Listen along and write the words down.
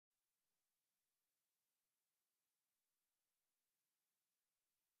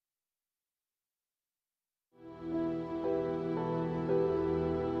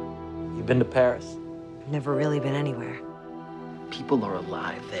been to Paris? I've never really been anywhere. People are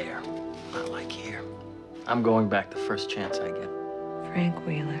alive there, not like here. I'm going back the first chance I get. Frank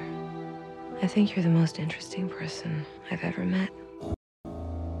Wheeler, I think you're the most interesting person I've ever met.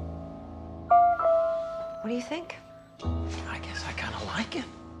 What do you think? I guess I kind of like it.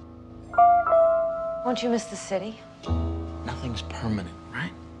 Won't you miss the city? Nothing's permanent,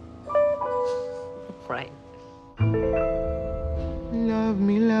 right? Right. Love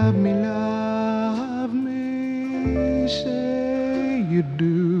me, love me, love me, say you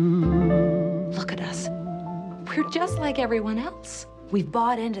do. Look at us. We're just like everyone else. We've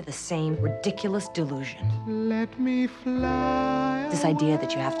bought into the same ridiculous delusion. Let me fly. This idea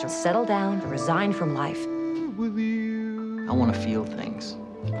that you have to settle down, to resign from life. With you. I want to feel things,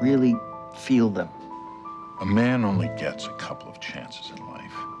 really feel them. A man only gets a couple of chances in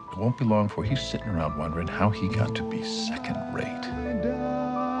life. It won't be long before he's sitting around wondering how he got to be second-rate.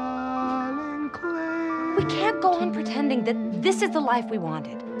 We can't go on pretending that this is the life we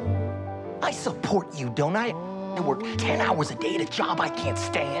wanted. I support you, don't I? I work 10 hours a day at a job I can't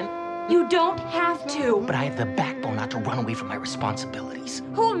stand. You don't have to. But I have the backbone not to run away from my responsibilities.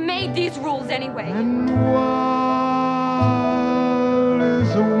 Who made these rules anyway? And wild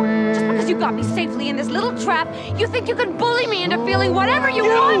is the wind. Just because you got me safely in this little trap, you think you can bully me into feeling whatever you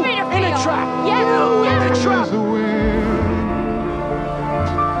want me to feel? In a trap! Yes, You yes. in a trap! Is the wind.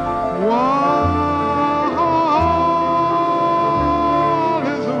 Wild